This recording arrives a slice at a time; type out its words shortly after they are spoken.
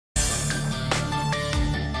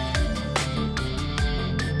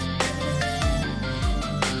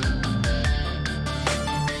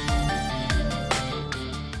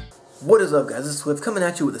What is up, guys? This is Swift coming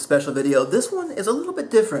at you with a special video. This one is a little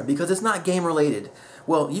bit different because it's not game related.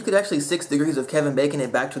 Well, you could actually 6 degrees of Kevin Bacon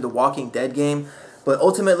it back to the Walking Dead game, but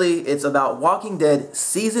ultimately it's about Walking Dead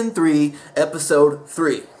Season 3, Episode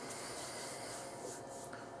 3.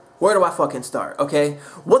 Where do I fucking start, okay?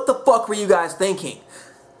 What the fuck were you guys thinking?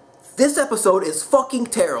 This episode is fucking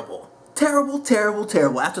terrible. Terrible, terrible,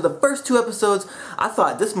 terrible. After the first 2 episodes, I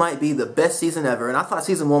thought this might be the best season ever, and I thought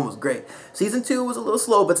Season 1 was great. Season 2 was a little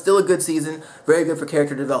slow, but still a good season. Very good for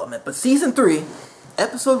character development. But Season 3,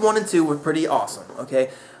 Episode 1 and 2 were pretty awesome,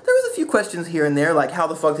 okay? There was a few questions here and there, like how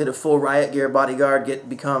the fuck did a full riot gear bodyguard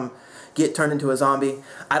get turned into a zombie?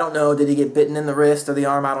 I don't know. Did he get bitten in the wrist or the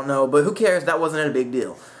arm? I don't know. But who cares? That wasn't a big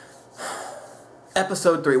deal.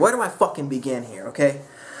 Episode 3. Where do I fucking begin here, okay?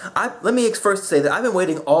 Let me first say that I've been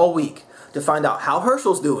waiting all week to find out how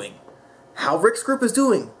Herschel's doing, how Rick's group is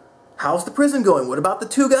doing, how's the prison going, what about the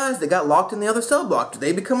 2 guys that got locked in the other cell block, do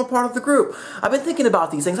they become a part of the group? I've been thinking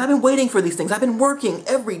about these things, I've been waiting for these things, I've been working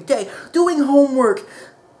every day, doing homework,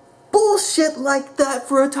 bullshit like that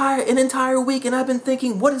for an entire week, and I've been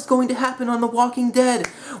thinking, what is going to happen on The Walking Dead?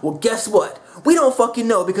 Well, guess what? We don't fucking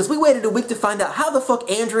know, because we waited a week to find out how the fuck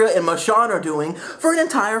Andrea and Michonne are doing for an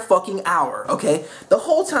entire fucking hour, okay? The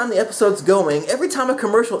whole time the episode's going, every time a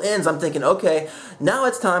commercial ends, I'm thinking, okay, now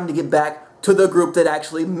it's time to get back to the group that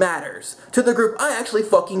actually matters, to the group I actually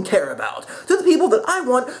fucking care about, to the people that I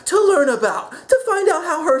want to learn about, to find out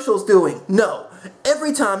how Herschel's doing. No.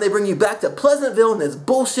 Every time they bring you back to Pleasantville and this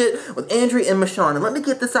bullshit with Andrea and Michonne. And let me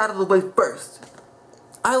get this out of the way first.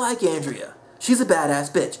 I like Andrea. She's a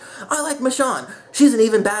badass bitch. I like Michonne. She's an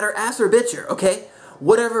even badder asser bitcher, okay?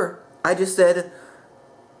 Whatever I just said,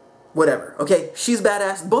 whatever, okay? She's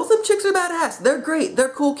badass. Both them chicks are badass. They're great. They're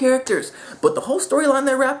cool characters. But the whole storyline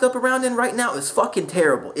they're wrapped up around in right now is fucking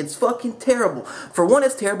terrible. It's fucking terrible. For one,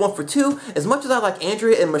 it's terrible. And for two, as much as I like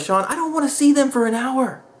Andrea and Michonne, I don't want to see them for an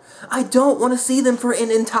hour. I don't want to see them for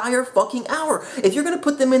an entire fucking hour. If you're going to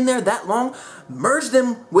put them in there that long, merge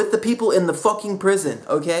them with the people in the fucking prison,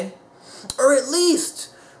 okay? Or at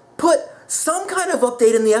least put some kind of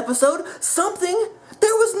update in the episode, something.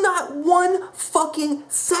 There was not one fucking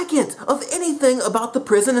second of anything about the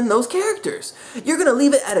prison and those characters. You're gonna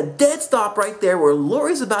leave it at a dead stop right there where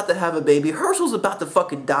Lori's about to have a baby, Herschel's about to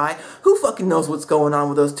fucking die. Who fucking knows what's going on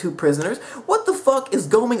with those 2 prisoners? What the fuck is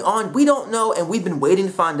going on? We don't know, and we've been waiting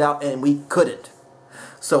to find out, and we couldn't.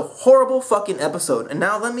 So, horrible fucking episode. And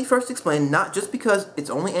now let me first explain, not just because it's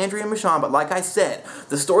only Andrea and Michonne, but like I said,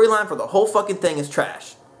 the storyline for the whole fucking thing is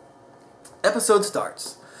trash. Episode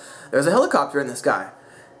starts. There's a helicopter in the sky,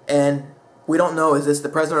 and we don't know, is this the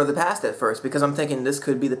present or the past at first, because I'm thinking this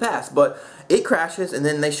could be the past, but it crashes, and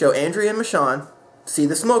then they show Andrea and Michonne see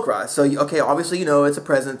the smoke rise. So, okay, obviously you know it's a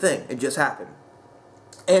present thing. It just happened.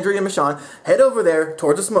 Andrea and Michonne head over there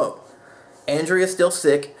towards the smoke. Andrea's still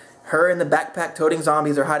sick. Her and the backpack-toting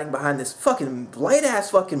zombies are hiding behind this fucking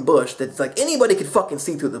light-ass fucking bush that's like anybody could fucking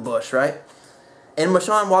see through the bush, right? And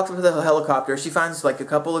Michonne walks up to the helicopter. She finds like a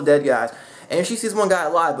couple of dead guys, and she sees one guy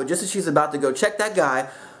alive, but just as she's about to go check that guy,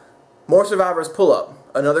 more survivors pull up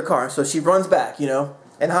another car. So she runs back, you know,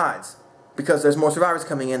 and hides because there's more survivors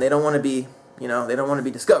coming in. They don't want to be, you know, they don't want to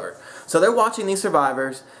be discovered. So they're watching these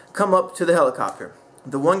survivors come up to the helicopter.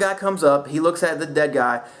 The one guy comes up, he looks at the dead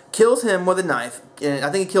guy, kills him with a knife, and I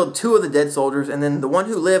think he killed 2 of the dead soldiers, and then the one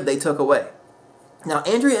who lived, they took away. Now,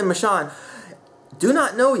 Andrea and Michonne do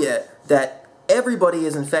not know yet that everybody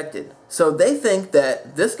is infected. So they think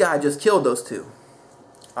that this guy just killed those 2.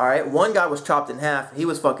 Alright, one guy was chopped in half. He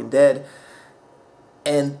was fucking dead.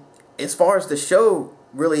 And as far as the show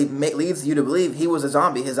really leads you to believe, he was a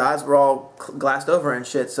zombie. His eyes were all glassed over and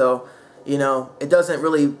shit. So, you know, it doesn't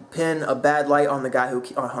really pin a bad light on the guy who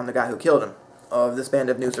killed him, of this band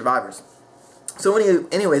of new survivors. So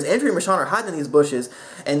anyways, Andrea and Michonne are hiding in these bushes,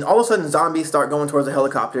 and all of a sudden zombies start going towards the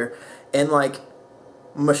helicopter, and like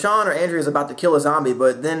Michonne or Andrea is about to kill a zombie,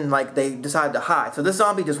 but then like they decide to hide. So this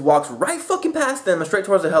zombie just walks right fucking past them and straight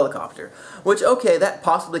towards the helicopter. Which, okay, that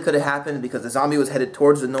possibly could have happened because the zombie was headed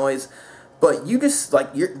towards the noise. But you just, like,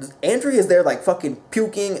 Andrea is there, like, fucking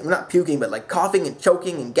puking, not puking, but, like, coughing and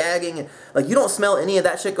choking and gagging. And, like, you don't smell any of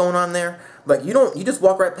that shit going on there. Like, you just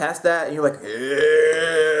walk right past that, and you're like,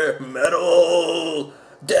 metal,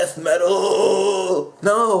 death metal.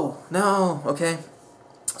 No, okay.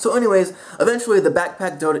 So anyways, eventually the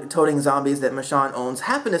backpack-toting zombies that Michonne owns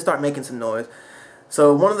happen to start making some noise.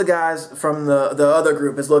 So one of the guys from the other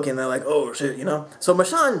group is looking, they're like, oh shit, you know. So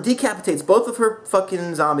Michonne decapitates both of her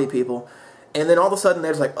fucking zombie people. And then all of a sudden,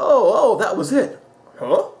 they're just like, oh, that was it.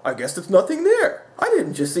 huh? I guess there's nothing there. I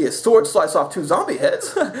didn't just see a sword slice off 2 zombie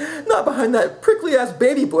heads. Not behind that prickly-ass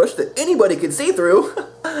baby bush that anybody could see through.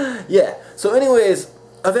 Yeah, so anyways,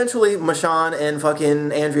 eventually Michonne and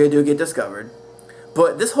fucking Andrea do get discovered.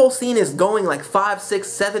 But this whole scene is going like 5, 6,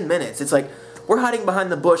 7 minutes. It's like, we're hiding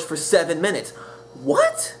behind the bush for 7 minutes.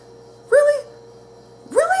 What? Really?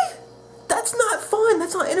 Really? That's not fun.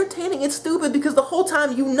 That's not entertaining. It's stupid because the whole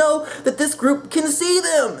time you know that this group can see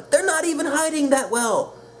them. They're not even hiding that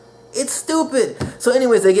well. It's stupid. So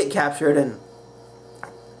anyways, they get captured and,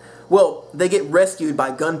 well, they get rescued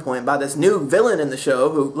by gunpoint by this new villain in the show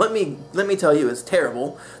who, let me tell you, is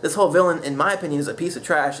terrible. This whole villain, in my opinion, is a piece of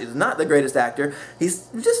trash. He's not the greatest actor. He's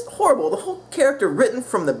just horrible. The whole character written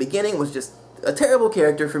from the beginning was just a terrible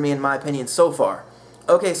character for me, in my opinion, so far.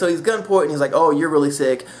 Okay, so he's gunpoint and he's like, oh, you're really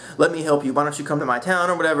sick. Let me help you. Why don't you come to my town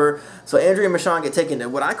or whatever? So Andrea and Michonne get taken to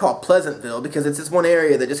what I call Pleasantville because it's this one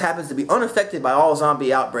area that just happens to be unaffected by all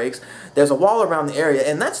zombie outbreaks. There's a wall around the area,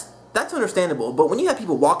 and that's understandable. But when you have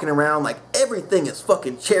people walking around like everything is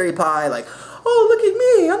fucking cherry pie, like, oh, look at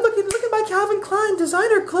me. Look at my Calvin Klein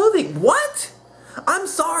designer clothing. What? I'm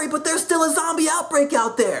sorry, but there's still a zombie outbreak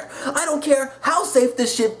out there. I don't care how safe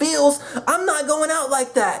this shit feels. I'm not going out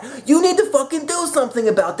like that. You need to fucking do something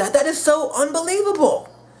about that. That is so unbelievable.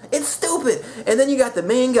 It's stupid. And then you got the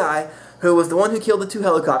main guy who was the one who killed the 2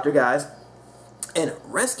 helicopter guys and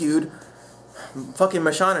rescued fucking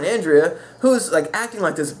Michonne and Andrea, who's like acting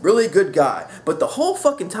like this really good guy. But the whole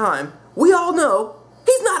fucking time, we all know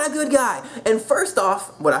he's not a good guy. And first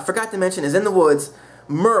off, what I forgot to mention is in the woods,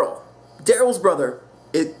 Merle, Daryl's brother,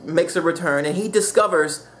 it makes a return and he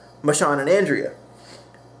discovers Michonne and Andrea.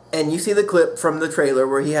 And you see the clip from the trailer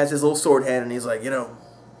where he has his little sword hand and he's like, you know,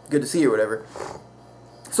 good to see you or whatever.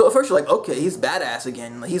 So at first you're like, okay, he's badass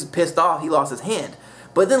again. He's pissed off, he lost his hand.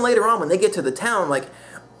 But then later on when they get to the town, like,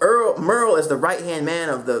 Merle is the right-hand man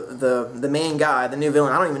of the main guy, the new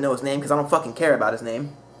villain. I don't even know his name because I don't fucking care about his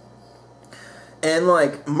name. And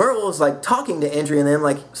like, Merle is like talking to Andrea and them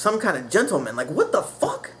like some kind of gentleman. Like, what the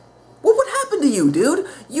fuck? What happened to you, dude?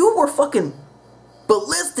 You were fucking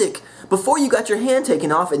ballistic before you got your hand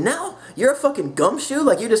taken off, and now you're a fucking gumshoe?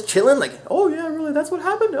 Like, you're just chilling? Like, oh, yeah, really, that's what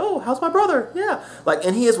happened? Oh, how's my brother? Yeah. Like,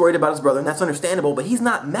 and he is worried about his brother, and that's understandable, but he's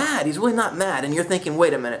not mad. He's really not mad, and you're thinking,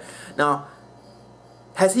 wait a minute. Now,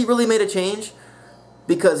 has he really made a change?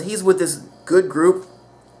 Because he's with this good group?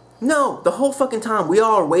 No, the whole fucking time, we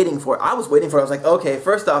all are waiting for it. I was waiting for it. I was like, okay,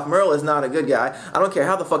 first off, Merle is not a good guy. I don't care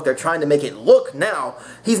how the fuck they're trying to make it look now.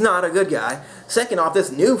 He's not a good guy. Second off,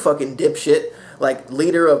 this new fucking dipshit, like,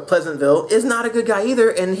 leader of Pleasantville, is not a good guy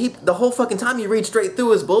either. And the whole fucking time you read straight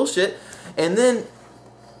through his bullshit. And then,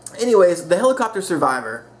 anyways, the helicopter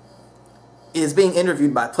survivor is being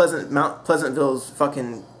interviewed by Pleasantville's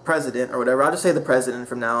fucking president or whatever. I'll just say the president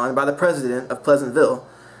from now on. By the president of Pleasantville.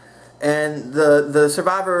 And the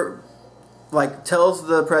survivor, like, tells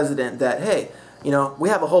the president that, hey, you know, we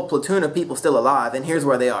have a whole platoon of people still alive, and here's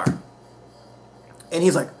where they are. And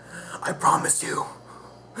he's like, I promise you,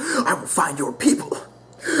 I will find your people,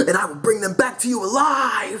 and I will bring them back to you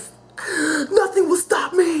alive. Nothing will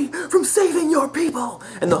stop me from saving your people.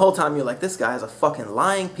 And the whole time you're like, this guy is a fucking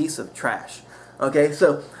lying piece of trash. Okay,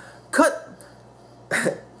 so cut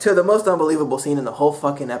to the most unbelievable scene in the whole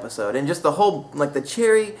fucking episode. And just the whole, like, the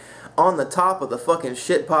cherry on the top of the fucking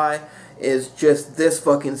shit pie is just this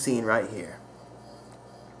fucking scene right here.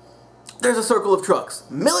 There's a circle of trucks,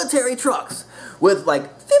 military trucks, with like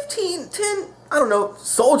 10, I don't know,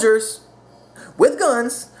 soldiers with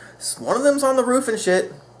guns. One of them's on the roof and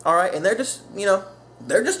shit, alright, and they're just, you know,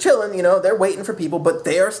 they're just chilling, you know, they're waiting for people, but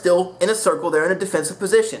they are still in a circle, they're in a defensive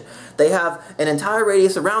position. They have an entire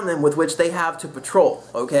radius around them with which they have to patrol,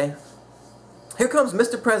 okay? Here comes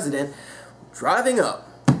Mr. President driving up.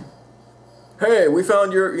 Hey, we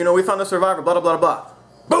found we found a survivor, blah, blah, blah, blah.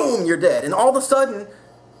 Boom, you're dead. And all of a sudden,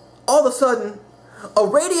 a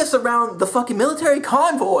radius around the fucking military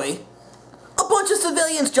convoy, a bunch of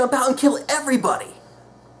civilians jump out and kill everybody.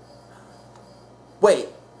 Wait,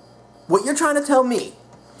 what you're trying to tell me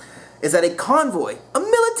is that a convoy, a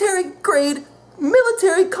military-grade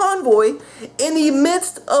military convoy, in the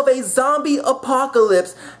midst of a zombie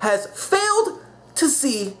apocalypse, has failed to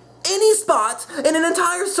see any spots in an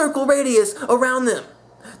entire circle radius around them.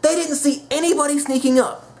 They didn't see anybody sneaking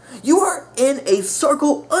up. You are in a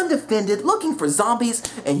circle undefended looking for zombies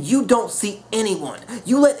and you don't see anyone.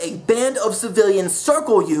 You let a band of civilians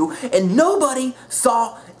circle you and nobody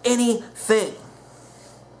saw anything.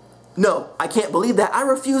 No, I can't believe that. I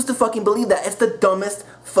refuse to fucking believe that. It's the dumbest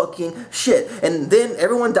fucking shit. And then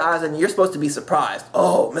everyone dies and you're supposed to be surprised.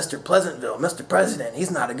 Oh, Mr. Pleasantville, Mr. President,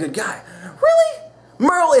 he's not a good guy. Really?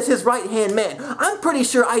 Merle is his right-hand man. I'm pretty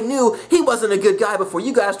sure I knew he wasn't a good guy before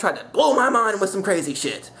you guys tried to blow my mind with some crazy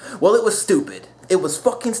shit. Well, it was stupid. It was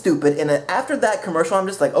fucking stupid, and then after that commercial, I'm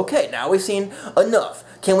just like, okay, now we've seen enough.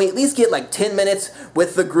 Can we at least get like 10 minutes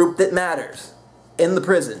with the group that matters in the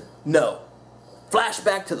prison? No.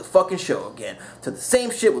 Flashback to the fucking show again. To the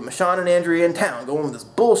same shit with Michonne and Andrea in town, going with this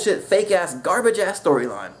bullshit, fake-ass, garbage-ass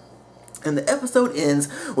storyline. And the episode ends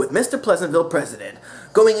with Mr. Pleasantville president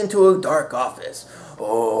going into a dark office.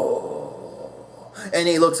 Oh. And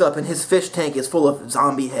he looks up and his fish tank is full of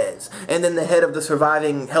zombie heads. And then the head of the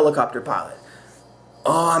surviving helicopter pilot.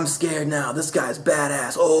 Oh, I'm scared now. This guy's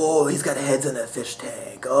badass. Oh, he's got heads in a fish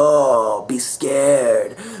tank. Oh, be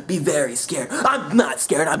scared. Be very scared. I'm not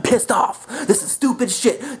scared. I'm pissed off. This is stupid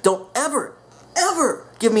shit. Don't ever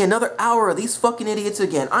give me another hour of these fucking idiots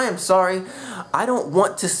again. I am sorry. I don't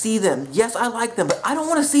want to see them. Yes, I like them, but I don't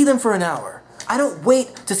want to see them for an hour. I don't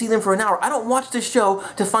wait to see them for an hour. I don't watch this show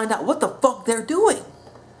to find out what the fuck they're doing.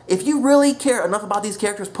 If you really care enough about these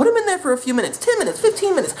characters, put them in there for a few minutes, 10 minutes,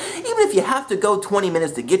 15 minutes. Even if you have to go 20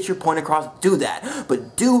 minutes to get your point across, do that.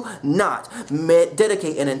 But do not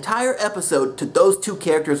dedicate an entire episode to those two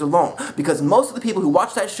characters alone. Because most of the people who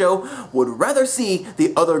watch that show would rather see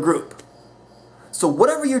the other group. So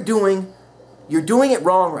whatever you're doing it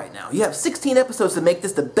wrong right now. You have 16 episodes to make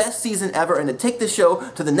this the best season ever and to take the show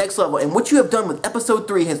to the next level. And what you have done with episode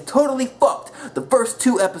 3 has totally fucked the first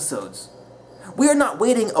 2 episodes. We are not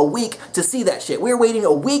waiting a week to see that shit. We are waiting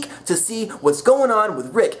a week to see what's going on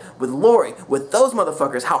with Rick, with Lori, with those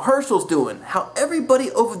motherfuckers, how Herschel's doing, how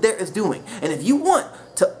everybody over there is doing. And if you want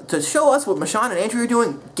to show us what Michonne and Andrew are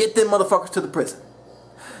doing, get them motherfuckers to the prison.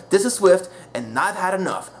 This is Swift, and I've had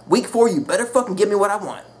enough. Week 4, you better fucking give me what I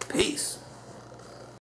want. Peace.